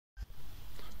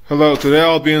Hello, today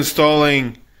I'll be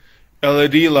installing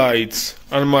LED lights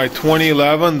on my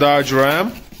 2011 Dodge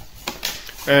Ram,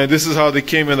 and this is how they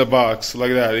came in the box,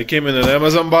 like that. It came in an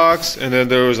Amazon box, and then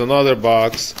there was another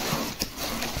box,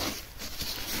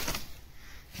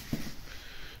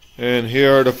 and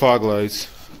here are the fog lights.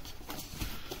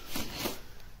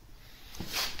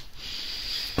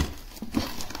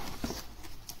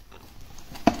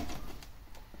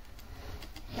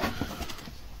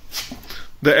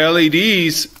 The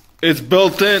LEDs, it's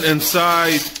built in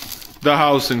inside the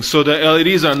housing, so the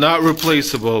LEDs are not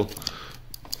replaceable.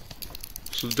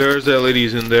 So there's the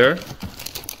LEDs in there.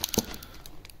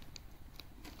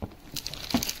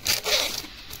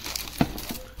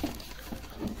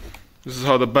 This is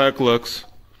how the back looks.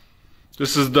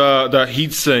 This is the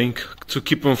heat sink to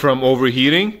keep them from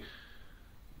overheating.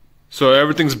 So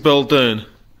everything's built in.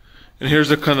 And here's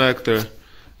the connector.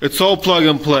 It's all plug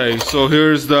and play. So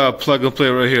here's the plug and play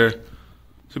right here.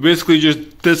 So basically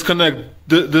just disconnect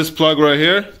this plug right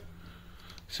here.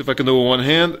 See if I can do it with one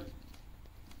hand.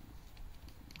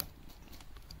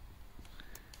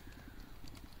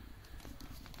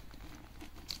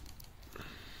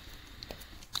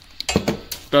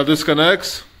 That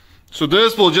disconnects. So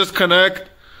this will just connect.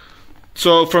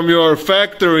 So from your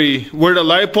factory where the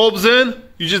light bulb's in,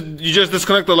 you just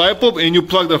disconnect the light bulb and you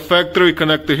plug the factory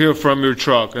connector here from your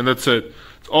truck, and that's it.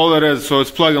 That's all it is. So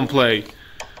it's plug and play.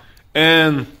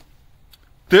 And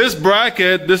this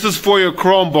bracket, this is for your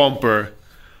chrome bumper,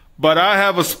 but I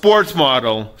have a sports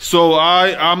model, so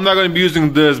I'm not going to be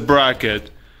using this bracket.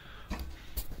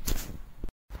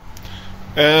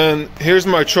 And here's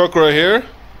my truck right here,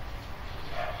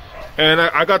 and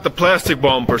I got the plastic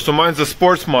bumper, so mine's a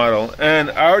sports model, and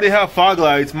I already have fog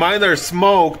lights. Mine are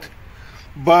smoked,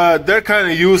 but they're kind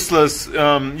of useless.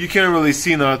 You can't really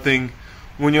see nothing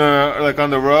when you're like on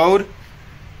the road.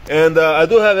 And I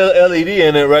do have LED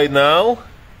in it right now,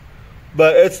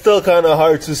 but it's still kind of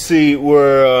hard to see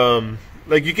where,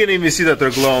 like you can't even see that they're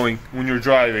glowing when you're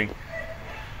driving.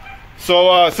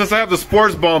 So since I have the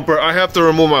sports bumper, I have to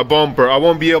remove my bumper. I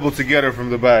won't be able to get it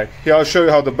from the back. Here, I'll show you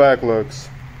how the back looks.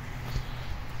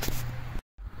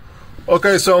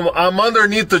 Okay, so I'm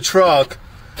underneath the truck,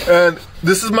 and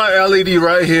this is my LED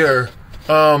right here.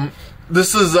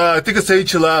 This is, I think it's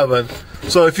H11.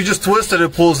 So if you just twist it,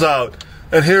 it pulls out.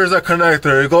 And here's a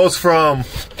connector. It goes from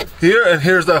here, and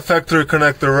here's that factory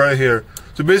connector right here.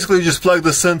 So basically you just plug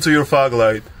this into your fog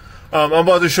light. I'm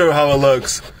about to show you how it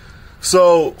looks.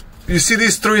 So you see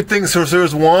these three things. So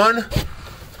there's one,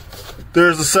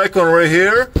 there's the second one right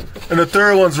here, and the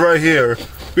third one's right here.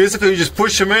 Basically you just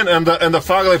push them in, and the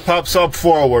fog light pops up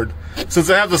forward. Since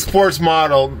I have the sports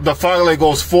model, the fog light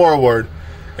goes forward,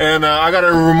 and I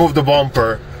gotta remove the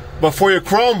bumper. But for your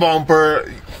chrome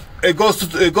bumper, it goes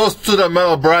to the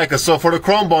metal bracket. So for the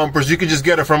chrome bumpers, you can just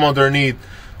get it from underneath.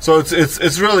 So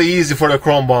it's really easy for the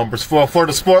chrome bumpers. For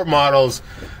the sport models,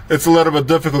 it's a little bit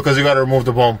difficult because you got to remove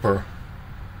the bumper.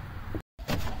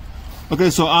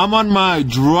 Okay, so I'm on my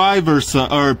driver's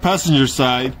side or passenger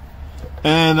side,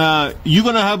 and you're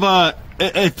gonna have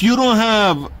if you don't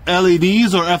have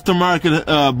LEDs or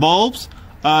aftermarket bulbs,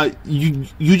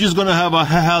 you just gonna have a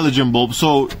halogen bulb.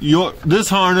 So this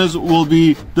harness will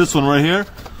be this one right here.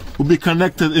 Will be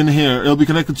connected in here. It'll be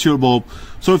connected to your bulb.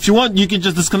 So if you want, you can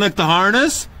just disconnect the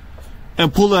harness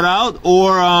and pull it out,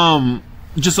 or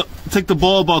just take the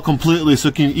bulb out completely so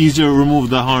you can easier remove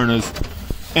the harness.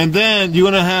 And then you're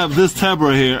gonna have this tab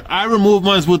right here. I remove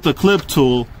mine with the clip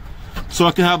tool so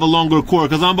I can have a longer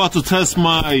cord, because I'm about to test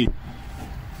my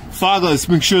fog lights,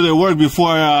 make sure they work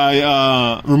before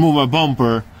I remove my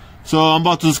bumper. So I'm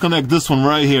about to disconnect this one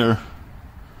right here.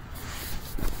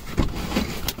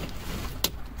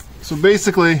 So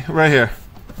basically, right here.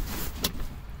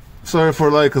 Sorry for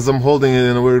light, because I'm holding it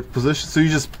in a weird position. So you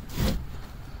just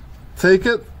take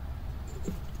it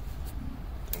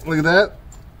like that,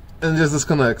 and it just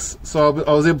disconnects. So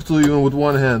I was able to do it even with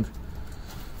one hand.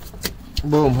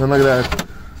 Boom, and like that.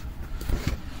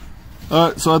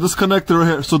 Alright, so I disconnected right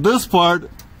here. So this part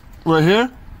right here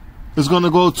is going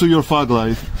to go to your fog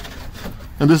light.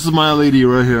 And this is my LED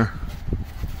right here.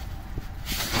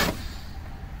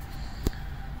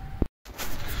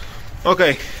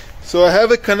 Okay, so I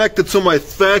have it connected to my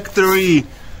factory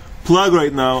plug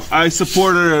right now. I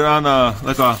supported it on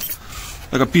like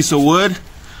a piece of wood,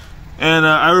 and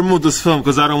I removed this film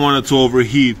because I don't want it to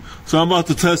overheat. So I'm about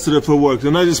to test it if it works,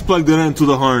 and I just plugged it into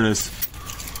the harness.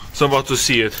 So I'm about to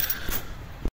see it.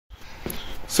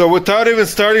 So without even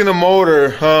starting the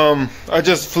motor, I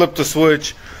just flipped the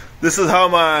switch. This is how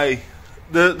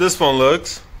this one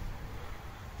looks,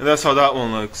 and that's how that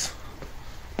one looks.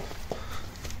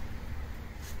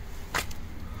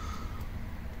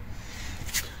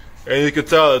 and you can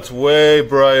tell it's way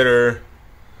brighter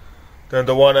than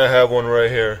the one I have one right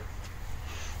here.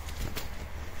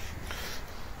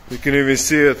 You can even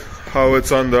see it, how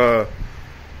it's on the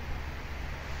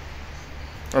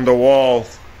wall.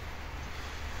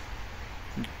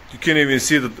 You can't even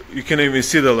see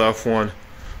the left one.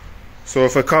 So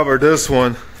if I cover this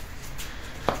one,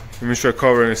 let me try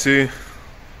covering it. See,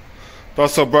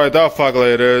 that's how bright that fog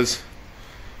light is,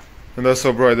 and that's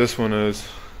how bright this one is.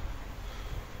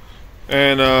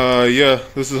 And yeah,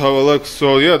 this is how it looks.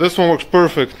 So yeah, this one works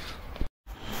perfect.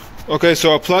 Okay,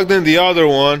 so I plugged in the other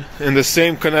one in the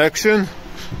same connection,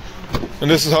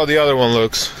 and this is how the other one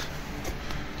looks.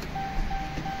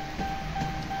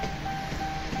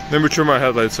 Let me turn my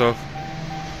headlights off.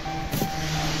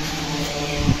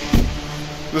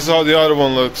 This is how the other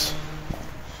one looks.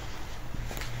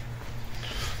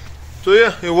 So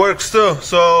yeah, it works too.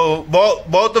 So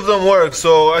both of them work,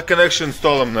 so I can actually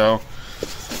install them now.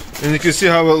 And you can see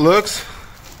how it looks.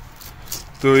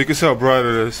 Dude, you can see how bright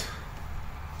it is.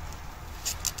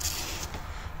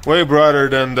 Way brighter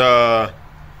than the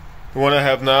one I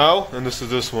have now, and this is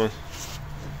this one.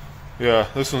 Yeah,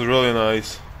 this one's really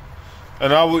nice.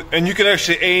 And you can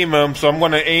actually aim them, so I'm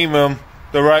going to aim them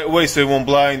the right way so it won't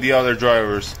blind the other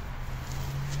drivers.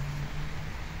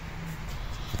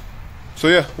 So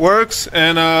yeah, works,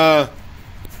 and I'm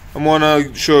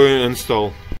gonna show you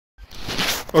install.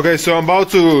 Okay, so I'm about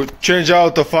to change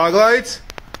out the fog lights.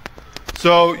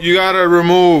 So you gotta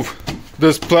remove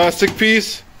this plastic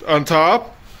piece on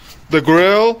top, the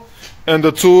grill, and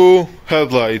the two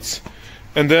headlights,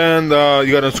 and then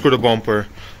you gotta unscrew the bumper.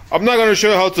 I'm not gonna show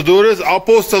you how to do this. I'll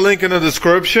post a link in the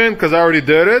description because I already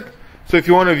did it. So if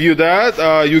you want to view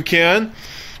that, you can.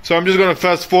 So I'm just gonna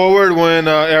fast forward when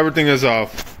everything is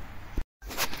off.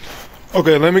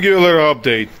 Okay, let me give you a little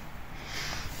update.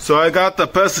 So I got the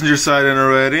passenger side in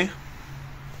already,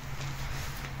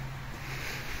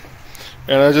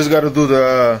 and I just got to do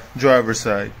the driver's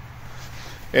side.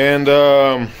 And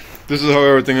this is how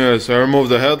everything is. I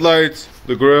removed the headlights,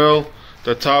 the grill,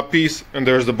 the top piece, and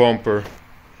there's the bumper.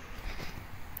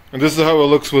 And this is how it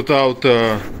looks without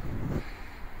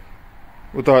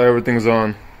everything's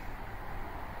on.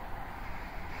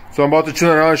 So I'm about to turn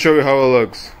around and show you how it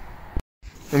looks.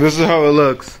 And this is how it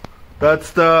looks.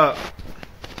 That's the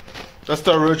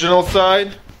original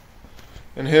side,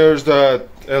 and here's the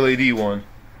LED one,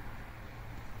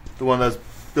 the one that's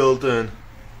built in.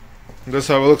 And this is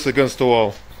how it looks against the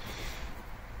wall.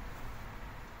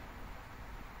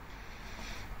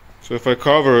 So if I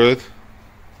cover it,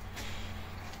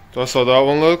 that's how that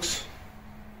one looks.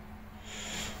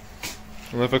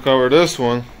 And if I cover this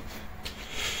one,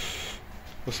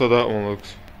 that's how that one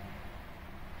looks.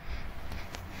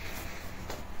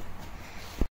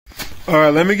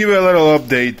 Alright, let me give you a little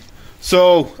update.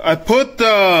 So I put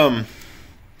the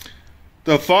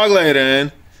fog light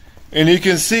in, and you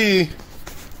can see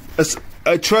as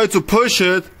I tried to push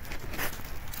it,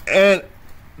 and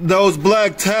those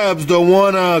black tabs don't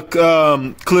want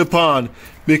to clip on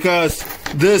because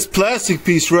this plastic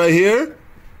piece right here,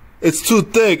 it's too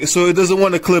thick, so it doesn't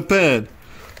want to clip in.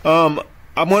 I'm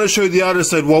going to show you the other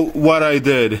side what I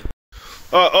did.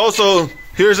 Also,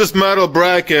 here's this metal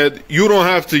bracket. You don't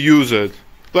have to use it.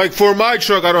 Like for my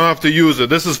truck, I don't have to use it.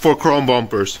 This is for chrome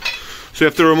bumpers. So you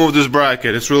have to remove this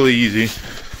bracket. It's really easy.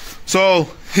 So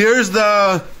here's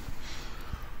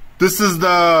this is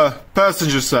the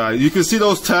passenger side. You can see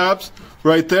those tabs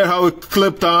right there, how it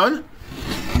clipped on.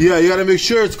 Yeah, you gotta make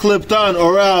sure it's clipped on,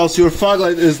 or else your fog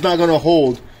light is not gonna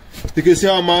hold. You can see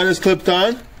how mine is clipped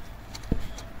on.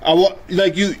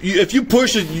 Like if you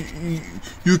push it,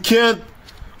 you can't.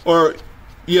 Or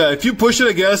yeah, if you push it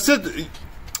against it,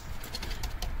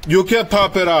 you can't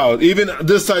pop it out. Even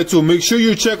this side too. Make sure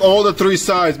you check all the three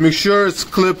sides. Make sure it's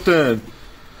clipped in,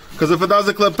 because if it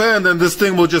doesn't clip in, then this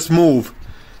thing will just move.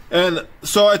 And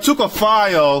so I took a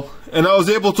file, and I was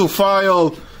able to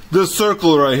file this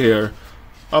circle right here.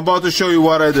 I'm about to show you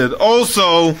what I did.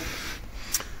 Also,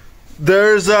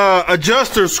 there's a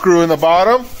adjuster screw in the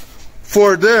bottom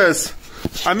for this.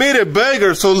 I made it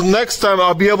bigger so next time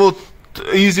I'll be able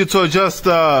easy to adjust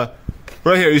right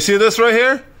here. You see this right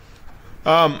here?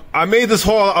 I made this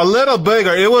hole a little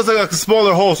bigger. It was like a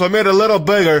smaller hole, so I made it a little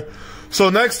bigger. So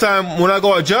next time when I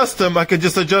go adjust them, I can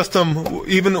just adjust them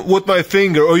even with my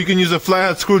finger, or you can use a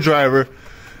flathead screwdriver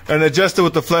and adjust it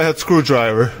with the flathead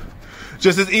screwdriver.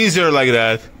 Just it's easier like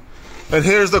that. And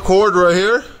here's the cord right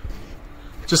here.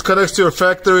 Just connects to your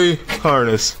factory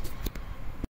harness.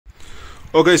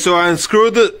 Okay, so I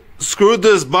unscrewed screwed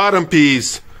this bottom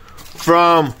piece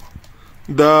from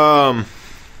the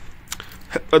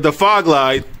fog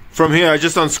light from here. I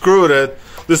just unscrewed it.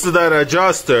 This is that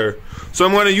adjuster. So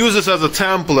I'm going to use this as a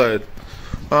template.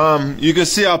 You can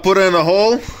see I put it in a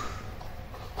hole.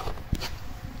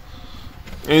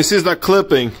 And you see it's not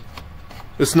clipping.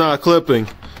 It's not clipping.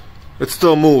 It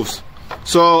still moves.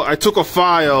 So I took a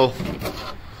file.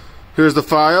 Here's the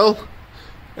file.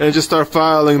 And just start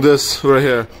filing this right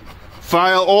here.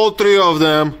 File all three of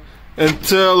them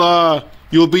until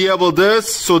you'll be able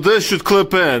this. So this should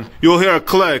clip in. You'll hear a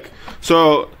click.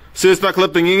 So see it's not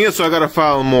clipping in yet, so I gotta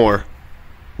file more.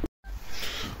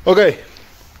 Okay.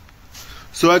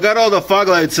 So I got all the fog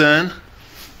lights in.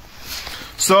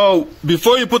 So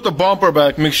before you put the bumper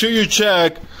back, make sure you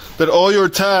check that all your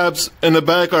tabs in the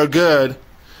back are good.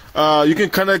 You can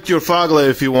connect your fog light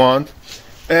if you want.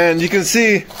 And you can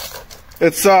see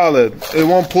it's solid. It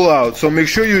won't pull out. So make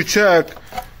sure you check.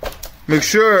 Make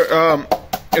sure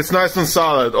it's nice and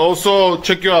solid. Also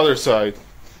check your other side.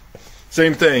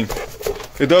 Same thing.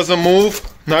 It doesn't move.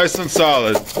 Nice and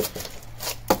solid.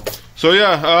 So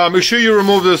yeah, make sure you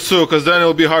remove this too, because then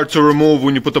it'll be hard to remove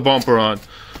when you put the bumper on.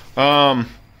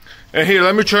 And here,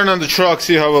 let me turn on the truck,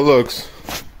 see how it looks.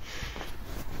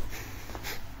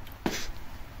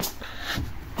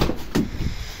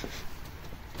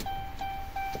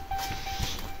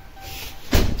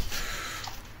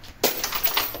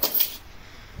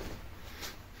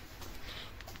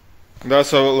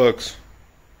 That's how it looks.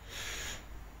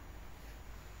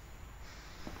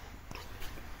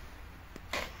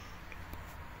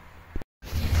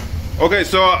 Okay,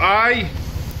 so I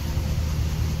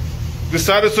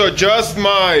decided to adjust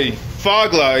my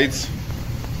fog lights,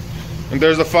 and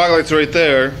there's the fog lights right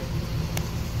there.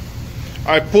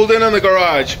 I pulled in the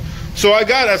garage, so I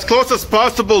got as close as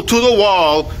possible to the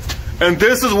wall, and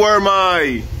this is where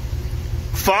my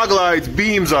fog lights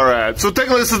beams are at. So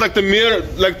technically this is like the mirror,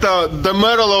 like the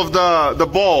middle of the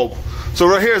bulb. So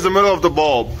right here is the middle of the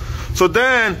bulb. So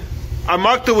then I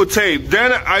marked it with tape.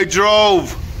 Then I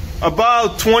drove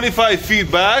about 25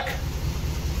 feet back,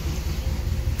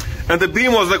 and the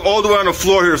beam was like all the way on the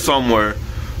floor here somewhere.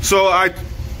 So I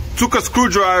took a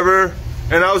screwdriver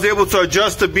and I was able to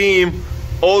adjust the beam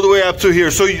all the way up to here.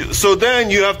 So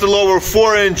then you have to lower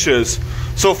 4 inches.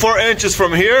 So 4 inches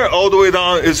from here all the way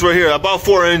down is right here, about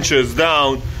 4 inches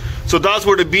down. So that's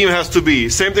where the beam has to be.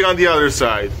 Same thing on the other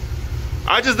side.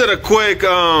 I just did a quick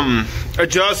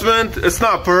adjustment. It's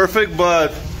not perfect,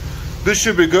 but this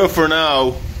should be good for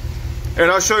now. And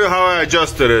I'll show you how I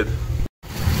adjusted it.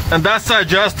 And that's the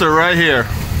adjuster right here.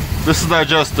 This is the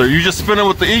adjuster. You just spin it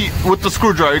with the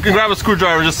screwdriver. You can grab a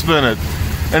screwdriver and just spin it,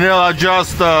 and it'll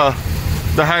adjust the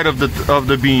height of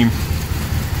the beam.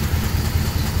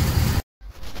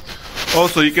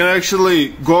 Also, you can actually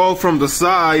go from the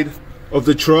side of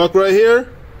the truck right here,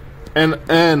 and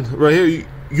right here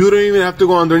you don't even have to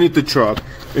go underneath the truck.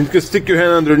 And you can stick your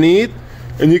hand underneath,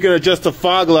 and you can adjust the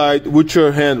fog light with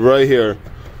your hand right here.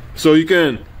 So you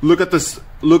can look at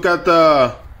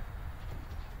the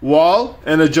wall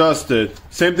and adjust it.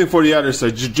 Same thing for the other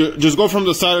side. Just go from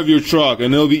the side of your truck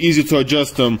and it'll be easy to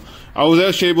adjust them. I was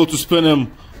actually able to spin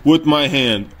them with my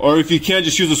hand. Or if you can't,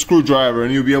 just use a screwdriver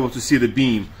and you'll be able to see the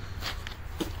beam.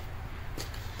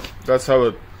 That's how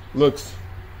it looks.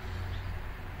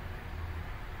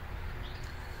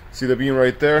 See the beam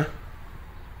right there?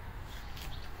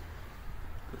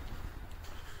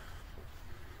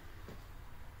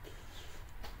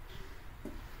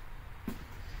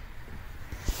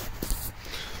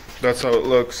 That's how it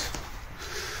looks.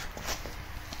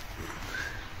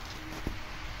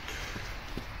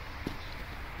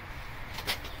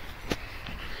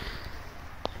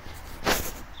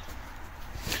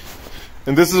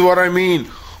 And this is what I mean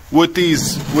with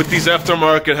these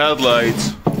aftermarket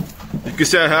headlights. You can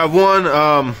see I have one.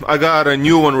 I got a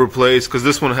new one replaced because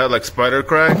this one had like spider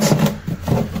cracks.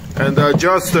 And the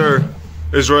adjuster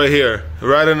is right here,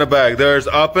 right in the back. There's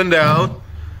up and down.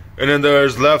 And then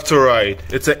there's left to right.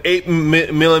 It's an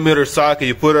 8mm socket.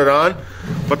 You put it on,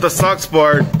 but the sucks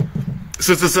part,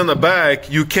 since it's in the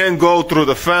back, you can't go through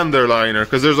the fender liner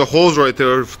because there's a holes right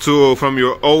there from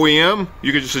your OEM.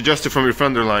 You can just adjust it from your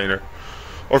fender liner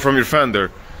or from your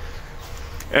fender.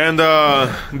 And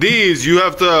these, you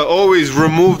have to always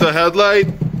remove the headlight,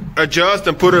 adjust,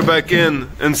 and put it back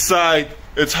inside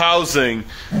its housing,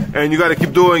 and you got to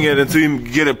keep doing it until you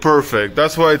get it perfect.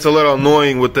 That's why it's a little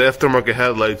annoying with the aftermarket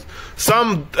headlights.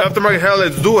 Some aftermarket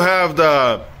headlights do have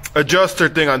the adjuster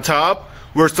thing on top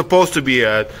where it's supposed to be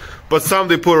at, but some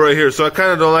they put right here. So I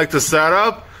kind of don't like the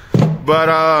setup, but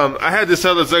I had this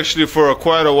headlights actually for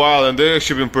quite a while, and they've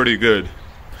actually been pretty good.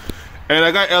 And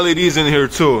I got LEDs in here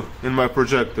too in my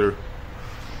projector.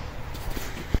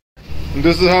 And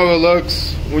this is how it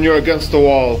looks when you're against the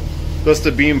wall. That's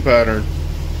the beam pattern.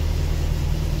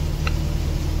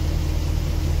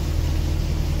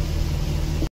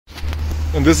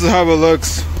 And this is how it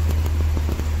looks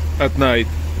at night.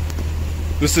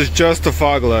 This is just the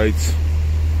fog lights.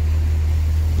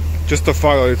 Just the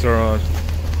fog lights are on.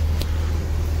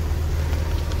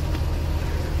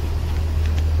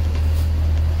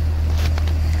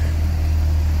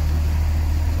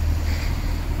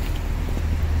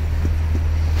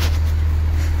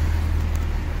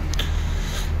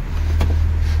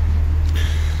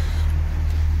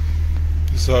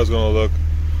 This is how it's gonna look.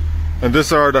 And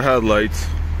these are the headlights.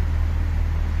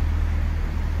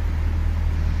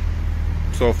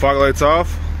 So fog lights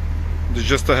off. This is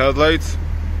just the headlights.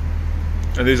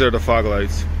 And these are the fog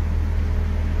lights.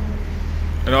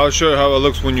 And I'll show you how it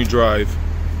looks when you drive.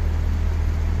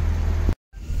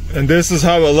 And this is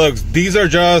how it looks. These are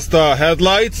just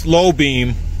headlights, low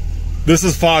beam. This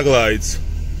is fog lights.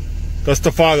 That's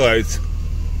the fog lights.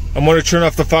 I'm going to turn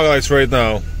off the fog lights right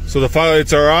now. So the fog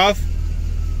lights are off.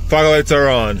 Fog lights are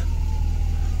on.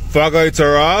 Fog lights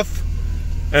are off.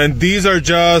 And these are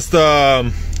just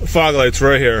fog lights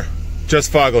right here.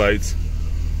 Just fog lights.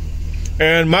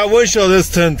 And my windshield is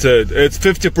tinted. It's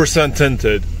 50%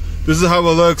 tinted. This is how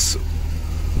it looks.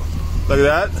 Like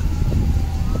that.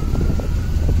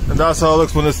 And that's how it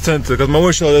looks when it's tinted. Because my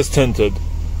windshield is tinted.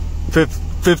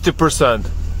 50%.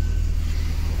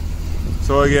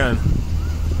 So again.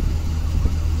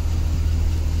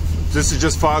 This is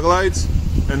just fog lights.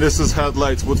 And this is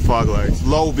headlights with fog lights.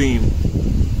 Low beam.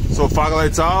 So fog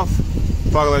lights off,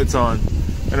 fog lights on.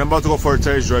 And I'm about to go for a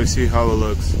test drive, see how it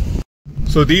looks.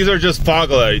 So these are just fog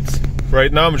lights.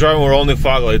 Right now I'm driving with only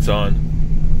fog lights on.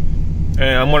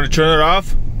 And I'm going to turn it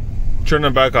off, turn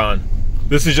it back on.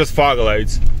 This is just fog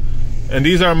lights. And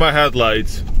these are my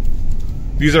headlights.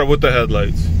 These are with the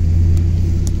headlights.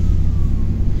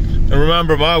 And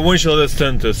remember, my windshield is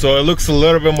tinted, so it looks a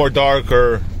little bit more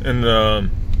darker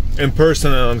in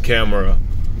person and on camera.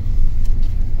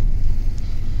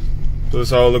 So this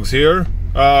is how it looks here.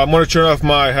 I'm going to turn off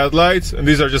my headlights, and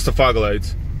these are just the fog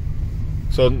lights.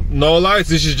 So no lights,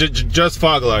 this is just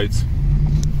fog lights.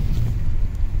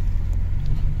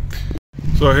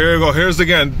 So here you go, here's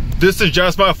again. This is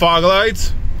just my fog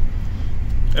lights.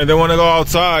 And then when I go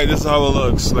outside, this is how it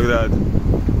looks, like that.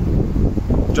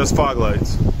 Just fog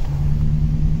lights.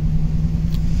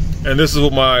 And this is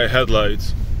with my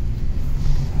headlights.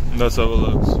 And that's how it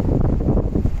looks.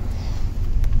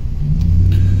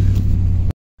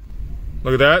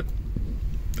 Look at that.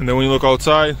 And then when you look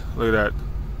outside, look at that.